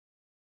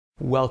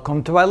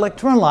Welcome to our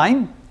lecture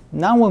online.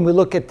 Now when we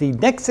look at the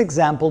next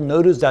example,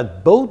 notice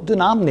that both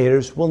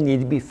denominators will need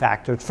to be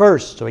factored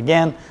first. So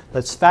again,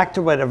 let's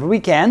factor whatever we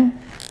can.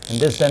 And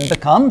this then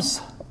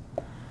becomes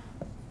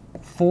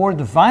 4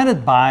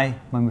 divided by,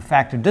 when we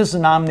factor this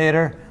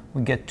denominator,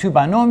 we get 2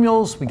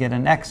 binomials, we get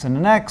an x and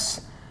an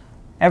x.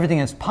 Everything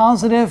is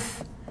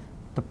positive.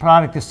 The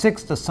product is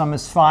 6, the sum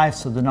is 5,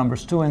 so the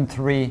numbers 2 and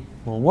 3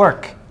 will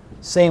work.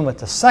 Same with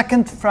the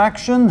second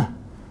fraction.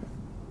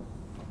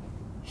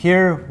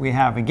 Here we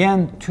have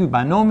again 2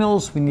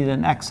 binomials, we need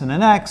an x and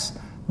an x.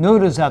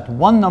 Notice that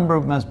one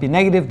number must be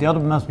negative, the other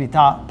must be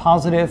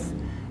positive.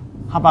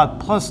 How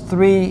about plus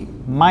 3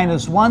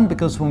 minus 1?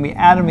 Because when we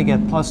add them we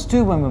get plus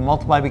 2, when we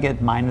multiply we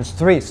get minus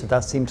 3, so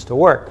that seems to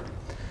work.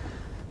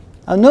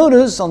 Now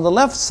notice on the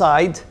left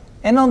side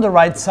and on the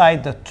right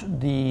side that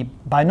the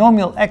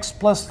binomial x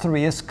plus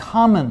 3 is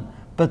common,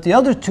 but the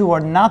other two are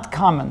not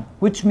common,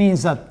 which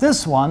means that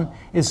this one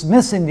is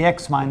missing the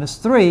x minus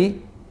 3.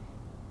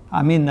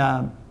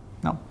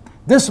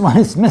 This one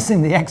is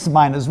missing the x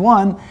minus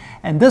 1,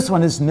 and this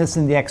one is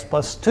missing the x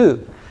plus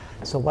 2.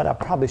 So what I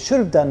probably should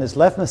have done is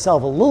left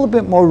myself a little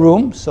bit more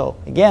room. So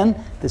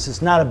again, this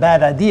is not a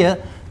bad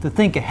idea to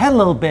think ahead a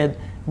little bit,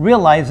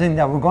 realizing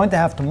that we're going to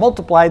have to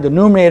multiply the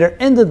numerator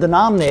and the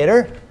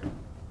denominator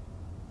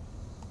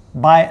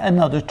by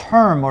another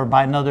term or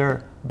by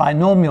another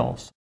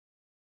binomials.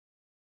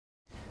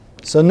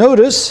 So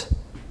notice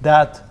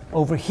that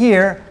over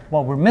here,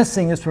 what we're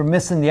missing is we're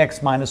missing the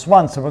x minus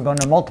 1. So we're going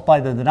to multiply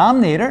the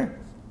denominator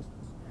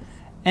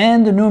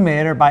and the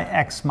numerator by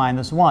x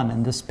minus 1.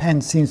 And this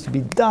pen seems to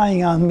be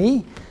dying on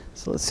me.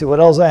 So let's see what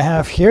else I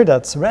have here.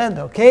 That's red,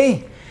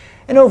 okay.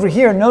 And over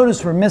here,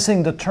 notice we're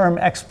missing the term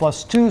x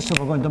plus 2. So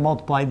we're going to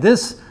multiply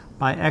this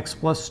by x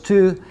plus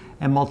 2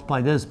 and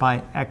multiply this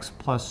by x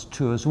plus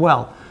 2 as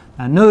well.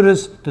 Now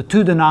notice the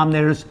two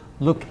denominators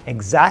look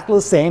exactly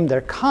the same.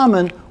 They're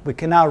common. We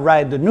can now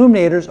write the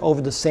numerators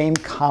over the same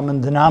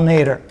common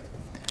denominator.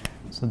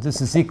 So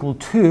this is equal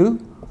to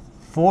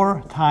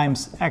 4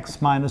 times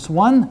x minus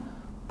 1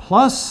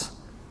 plus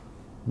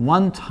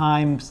 1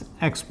 times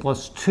x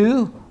plus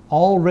 2,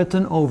 all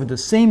written over the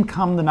same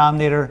common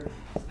denominator,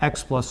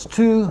 x plus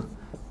 2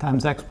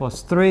 times x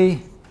plus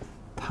 3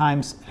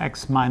 times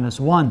x minus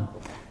 1.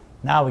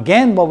 Now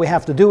again, what we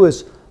have to do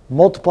is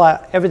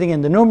multiply everything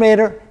in the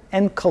numerator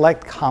and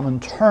collect common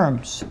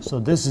terms. So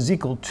this is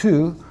equal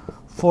to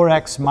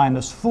 4x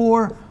minus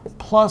 4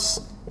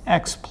 plus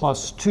x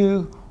plus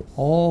 2,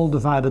 all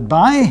divided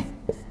by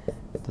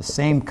the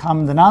same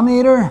common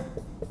denominator.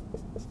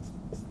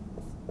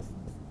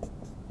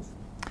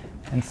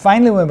 And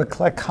finally, when we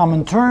collect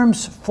common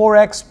terms,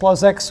 4x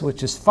plus x,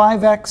 which is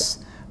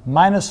 5x,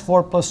 minus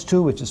 4 plus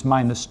 2, which is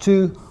minus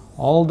 2,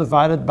 all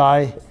divided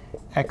by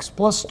x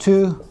plus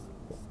 2,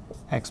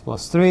 x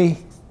plus 3,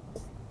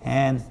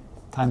 and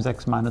times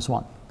x minus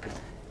 1.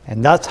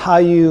 And that's how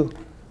you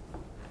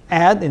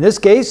add, in this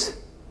case,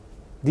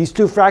 these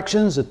two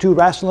fractions, the two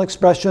rational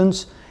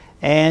expressions,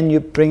 and you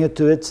bring it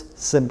to its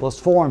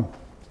simplest form.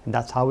 And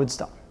that's how it's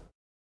done.